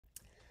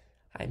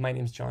Hi, my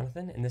name is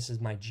Jonathan, and this is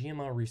my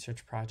GMO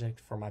research project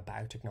for my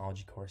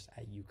biotechnology course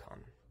at UConn.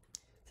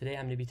 Today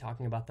I'm going to be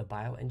talking about the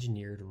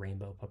bioengineered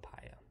rainbow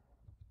papaya.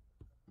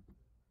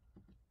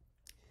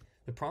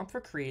 The prompt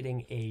for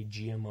creating a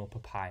GMO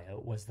papaya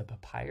was the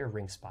papaya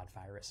ring spot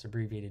virus,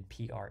 abbreviated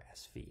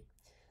PRSV.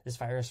 This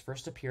virus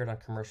first appeared on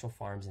commercial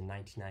farms in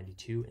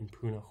 1992 in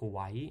Puna,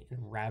 Hawaii,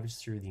 and ravaged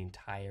through the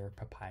entire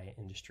papaya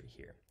industry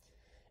here.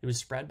 It was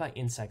spread by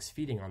insects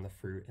feeding on the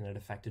fruit, and it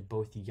affected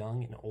both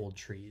young and old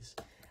trees,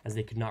 as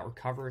they could not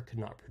recover, could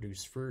not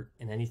produce fruit,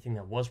 and anything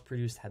that was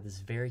produced had this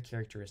very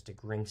characteristic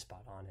ring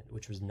spot on it,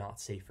 which was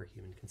not safe for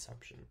human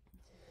consumption.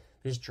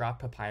 This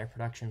dropped papaya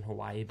production in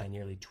Hawaii by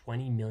nearly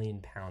 20 million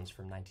pounds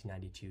from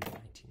 1992 to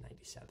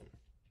 1997.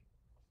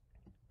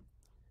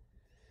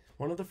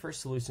 One of the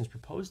first solutions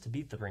proposed to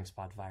beat the ring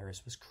spot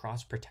virus was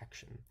cross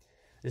protection.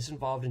 This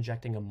involved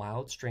injecting a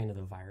mild strain of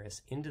the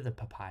virus into the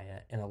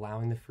papaya and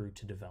allowing the fruit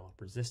to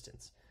develop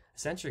resistance,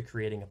 essentially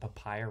creating a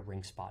papaya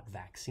ring spot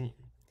vaccine.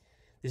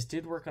 This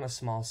did work on a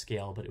small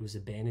scale, but it was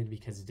abandoned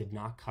because it did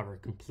not cover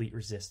complete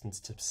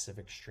resistance to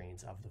specific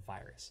strains of the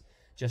virus.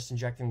 Just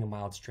injecting the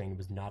mild strain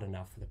was not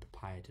enough for the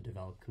papaya to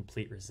develop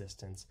complete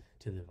resistance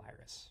to the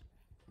virus.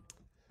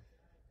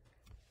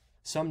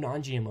 Some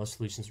non-GMO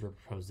solutions were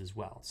proposed as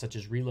well, such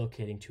as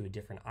relocating to a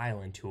different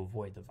island to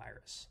avoid the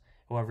virus.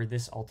 However,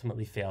 this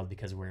ultimately failed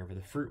because wherever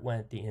the fruit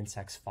went, the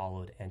insects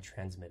followed and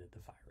transmitted the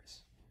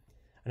virus.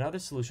 Another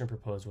solution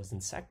proposed was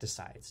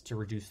insecticides to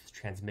reduce the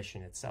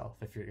transmission itself.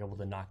 If you're able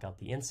to knock out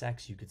the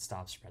insects, you could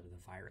stop spread of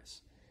the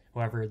virus.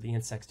 However, the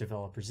insects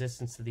develop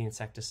resistance to the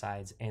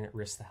insecticides, and it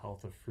risks the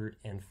health of fruit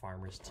and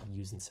farmers to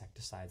use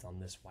insecticides on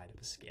this wide of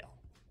a scale.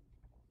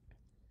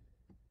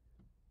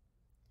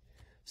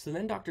 So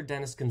then Dr.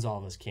 Dennis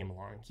Gonzalez came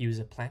along. He was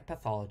a plant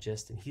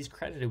pathologist, and he's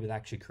credited with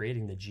actually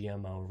creating the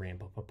GMO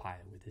rainbow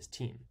papaya with his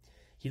team.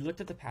 He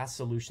looked at the past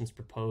solutions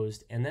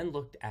proposed and then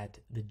looked at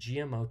the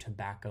GMO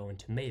tobacco and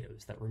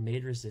tomatoes that were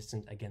made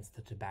resistant against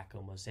the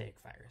tobacco mosaic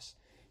virus.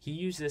 He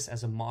used this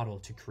as a model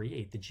to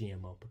create the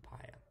GMO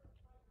papaya.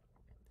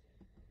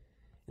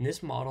 And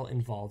this model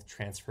involved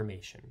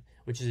transformation,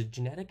 which is a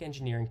genetic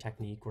engineering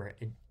technique where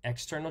an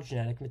external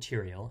genetic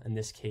material, in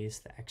this case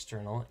the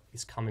external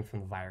is coming from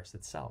the virus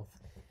itself,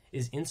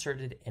 is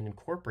inserted and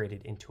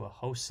incorporated into a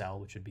host cell,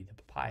 which would be the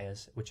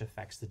papayas, which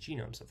affects the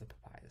genomes of the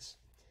papayas.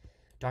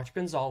 Dr.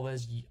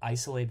 Gonzalez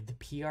isolated the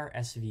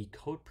PRSV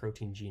code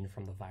protein gene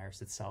from the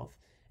virus itself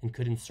and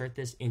could insert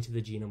this into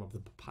the genome of the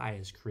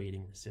papayas,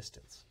 creating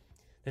resistance.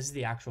 This is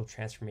the actual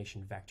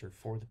transformation vector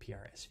for the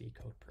PRSV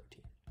code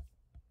protein.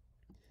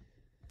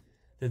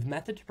 The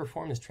method to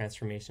perform this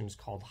transformation is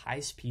called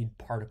high-speed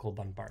particle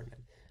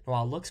bombardment. Now,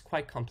 while it looks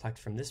quite complex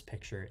from this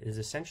picture, it is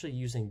essentially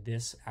using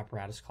this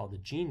apparatus called a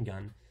gene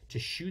gun to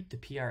shoot the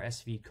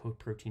PRSV code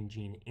protein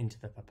gene into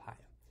the papaya.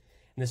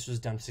 And this was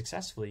done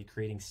successfully,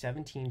 creating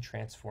 17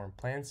 transformed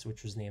plants,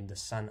 which was named the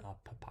Sun-Up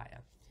papaya.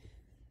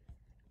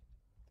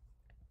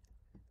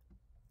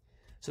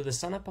 So the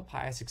Sun-Up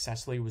papaya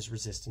successfully was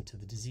resistant to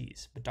the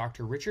disease, but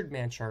Dr. Richard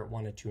Manchart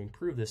wanted to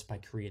improve this by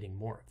creating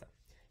more of them.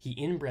 He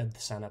inbred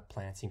the Sun-Up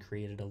plants and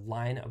created a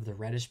line of the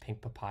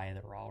reddish-pink papaya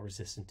that were all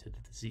resistant to the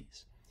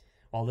disease.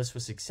 While this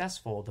was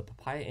successful, the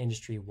papaya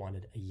industry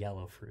wanted a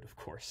yellow fruit, of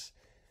course.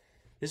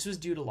 This was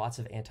due to lots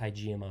of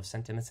anti-GMO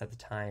sentiments at the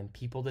time.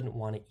 People didn't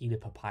want to eat a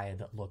papaya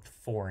that looked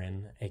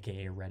foreign,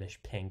 aka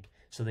reddish-pink,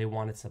 so they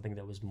wanted something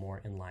that was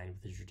more in line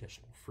with the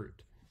traditional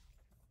fruit.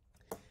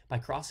 By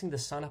crossing the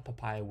Sun-Up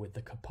papaya with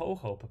the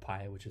Kapoho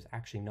papaya, which was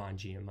actually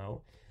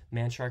non-GMO,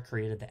 Manchart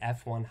created the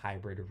F1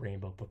 hybrid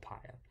rainbow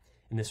papaya.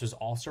 And this was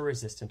also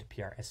resistant to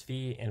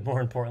PRSV, and more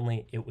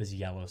importantly, it was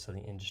yellow, so the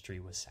industry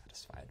was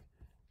satisfied.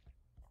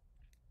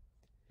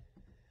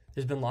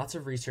 There's been lots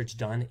of research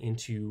done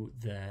into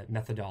the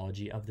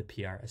methodology of the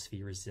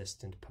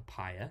PRSV-resistant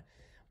papaya,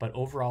 but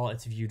overall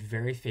it's viewed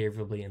very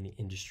favorably in the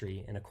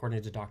industry, and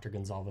according to Dr.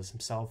 Gonzalez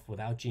himself,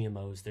 without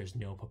GMOs, there's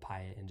no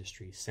papaya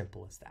industry,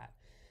 simple as that.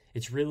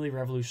 It's really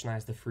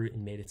revolutionized the fruit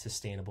and made it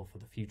sustainable for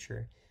the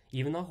future.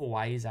 Even though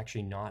Hawaii is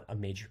actually not a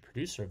major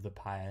producer of the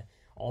papaya,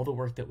 all the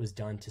work that was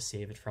done to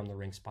save it from the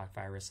ring spot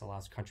virus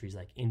allows countries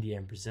like India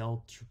and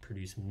Brazil to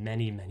produce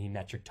many, many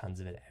metric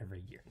tons of it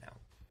every year now.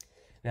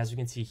 And as we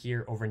can see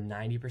here, over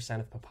 90%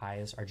 of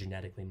papayas are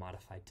genetically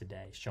modified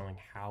today, showing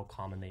how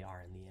common they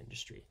are in the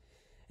industry.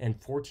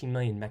 And 14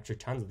 million metric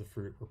tons of the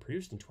fruit were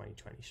produced in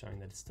 2020, showing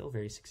that it's still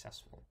very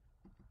successful.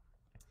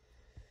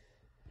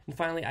 And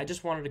finally, I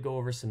just wanted to go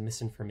over some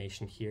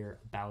misinformation here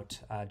about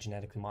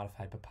genetically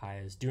modified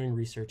papayas. Doing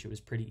research, it was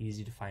pretty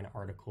easy to find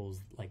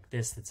articles like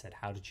this that said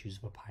how to choose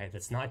a papaya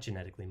that's not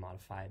genetically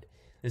modified.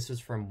 This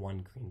was from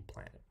One Green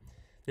Planet.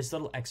 This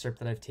little excerpt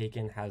that I've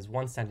taken has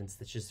one sentence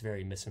that's just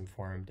very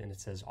misinformed, and it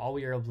says, "All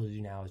we are able to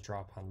do now is draw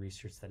upon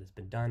research that has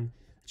been done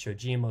that show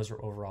GMOs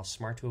are overall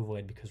smart to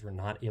avoid because we're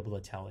not able to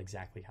tell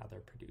exactly how they're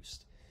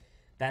produced."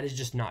 That is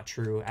just not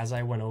true. As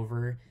I went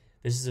over,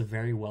 this is a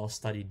very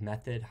well-studied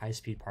method,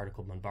 high-speed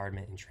particle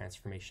bombardment and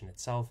transformation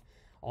itself.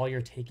 All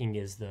you're taking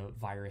is the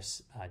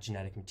virus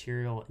genetic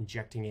material,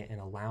 injecting it,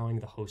 and allowing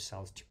the host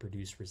cells to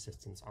produce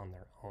resistance on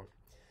their own.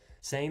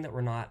 Saying that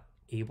we're not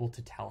able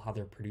to tell how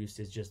they're produced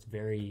is just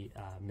very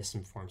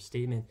misinformed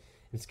statement.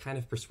 It's kind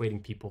of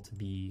persuading people to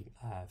be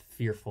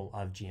fearful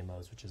of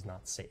GMOs, which is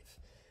not safe.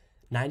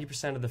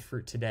 90% of the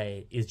fruit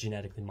today is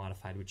genetically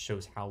modified, which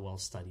shows how well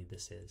studied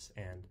this is.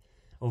 And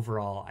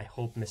overall, I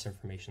hope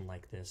misinformation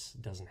like this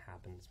doesn't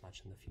happen as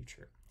much in the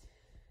future.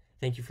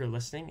 Thank you for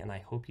listening, and I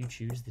hope you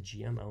choose the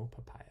GMO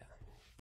papaya.